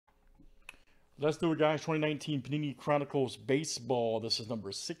Let's do it, guys. 2019 Panini Chronicles Baseball. This is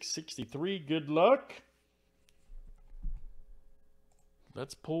number 663. Good luck.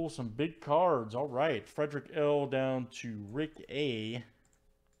 Let's pull some big cards. All right. Frederick L down to Rick A.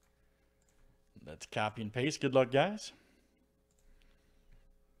 Let's copy and paste. Good luck, guys.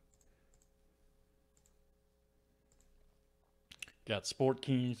 Got Sport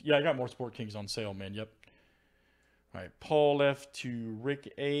Kings. Yeah, I got more Sport Kings on sale, man. Yep. All right. Paul F to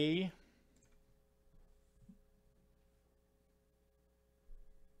Rick A.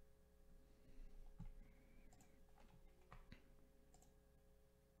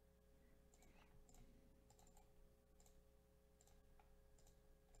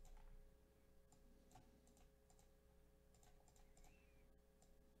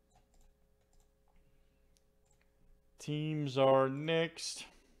 Teams are next.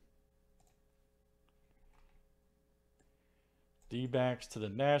 D-backs to the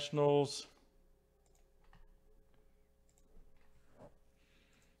Nationals.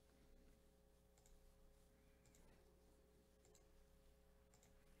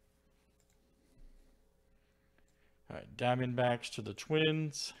 All right, Diamondbacks to the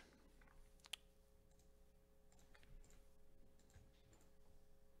Twins.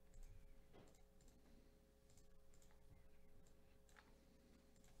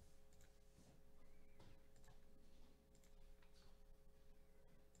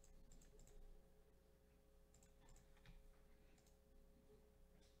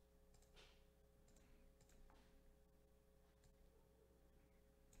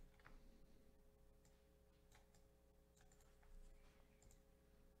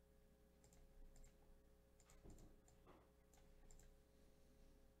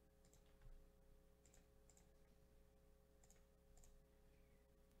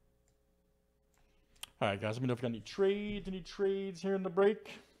 All right, guys, let me know if you got any trades here in the break.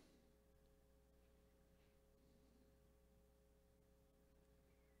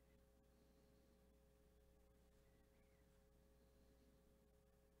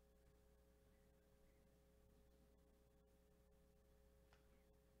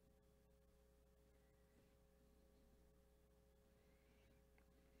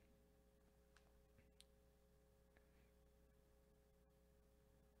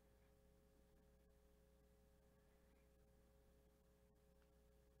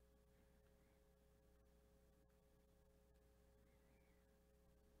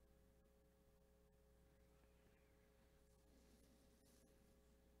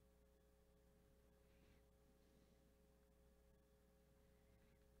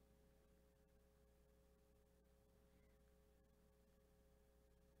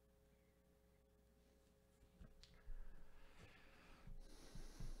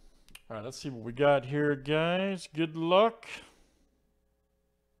 All right, let's see what we got here, guys. Good luck.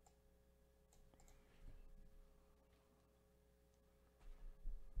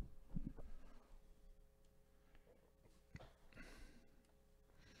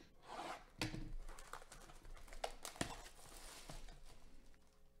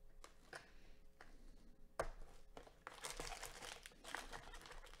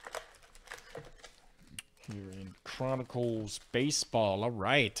 Here in Chronicles Baseball. All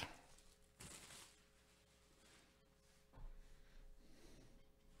right.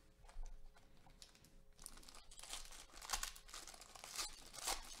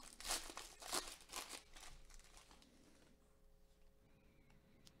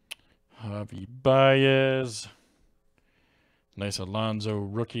 Javi Baez. Nice Alonso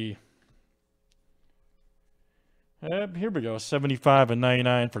rookie. Here we go. 75 and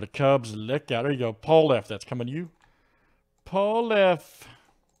 99 for the Cubs. Look out. There you go. Paul F. That's coming to you. Paul F.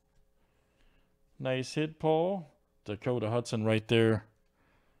 Nice hit, Paul. Dakota Hudson right there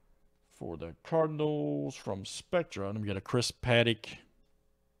for the Cardinals from Spectra. And we got a Chris Paddock.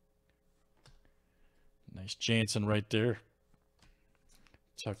 Nice Jansen right there.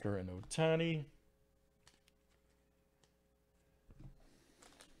 Tucker and Ohtani.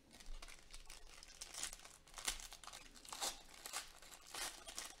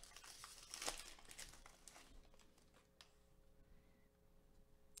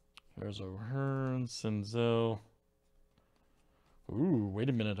 There's O'Hearn, Senzel. Ooh, wait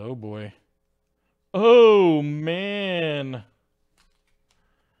a minute. Oh, boy. Oh, man.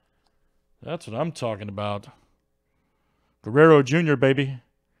 That's what I'm talking about. Guerrero Jr., baby.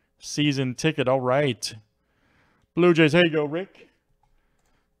 Season ticket. All right. Blue Jays. Here you go, Rick.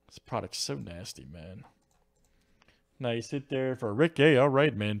 This product's so nasty, man. Nice hit there for Rick A. All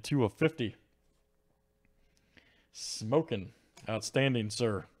right, man. 2 of 50. Smoking. Outstanding,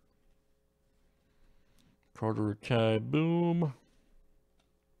 sir. Carter Kai Boom.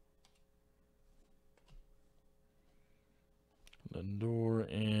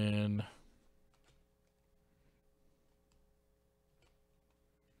 Lindor and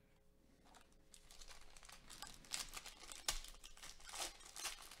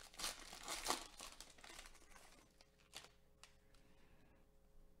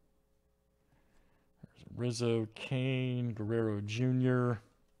Rizzo, Kane, Guerrero Jr.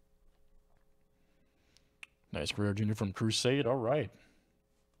 Nice Guerrero Jr. from Crusade. All right.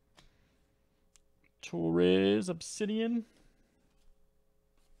 Torres, Obsidian.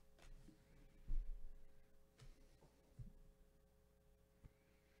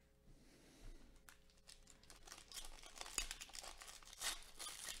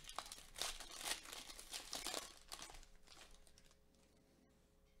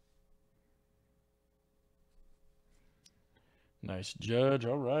 Nice Judge.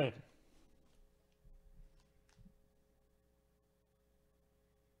 All right.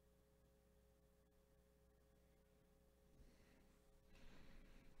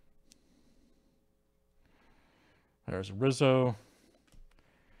 There's Rizzo.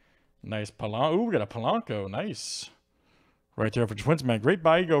 Nice Polanco. Ooh, we got a Polanco. Nice. Right there for Twins, man. Great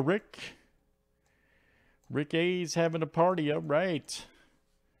buy. You go, Rick. Rick A's having a party. All right.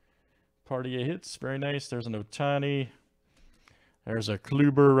 Party of hits. Very nice. There's an Ohtani. There's a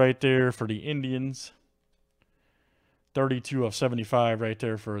Kluber right there for the Indians. 32 of 75 right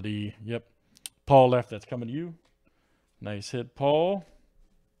there for the, yep. Paul left. That's coming to you. Nice hit, Paul.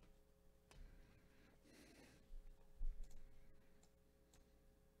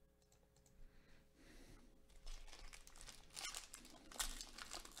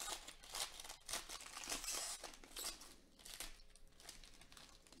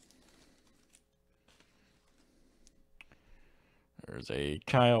 There's a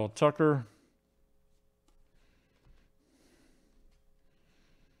Kyle Tucker.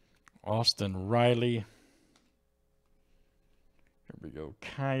 Austin Riley. Here we go.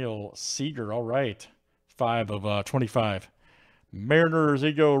 Kyle Seager. All right. 5 of 25. Mariners, there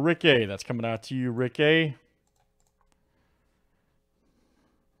you go. Rick A. That's coming out to you, Rick A.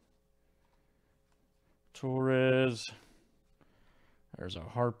 Torres. There's a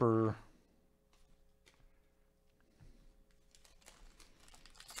Harper.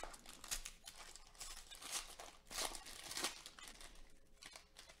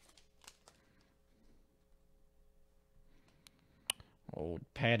 Old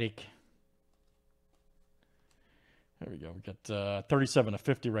Paddock. There we go. We got 37 of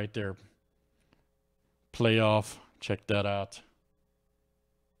 50 right there. Playoff. Check that out.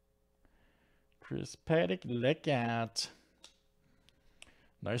 Chris Paddock, look out.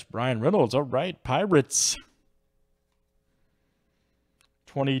 Nice Brian Reynolds. All right. Pirates.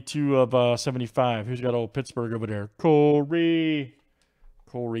 22 of 75. Who's got old Pittsburgh over there? Corey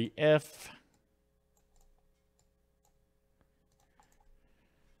F.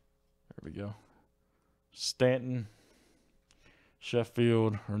 There we go. Stanton,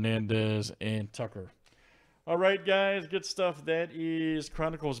 Sheffield, Hernandez, and Tucker. All right, guys. Good stuff. That is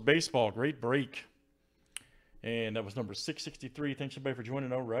Chronicles Baseball. Great break. And that was number 663. Thanks, everybody, for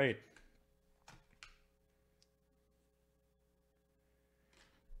joining. All right.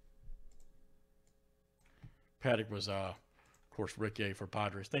 Paddock was, of course, Rick A. for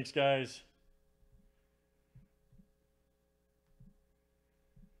Padres. Thanks, guys.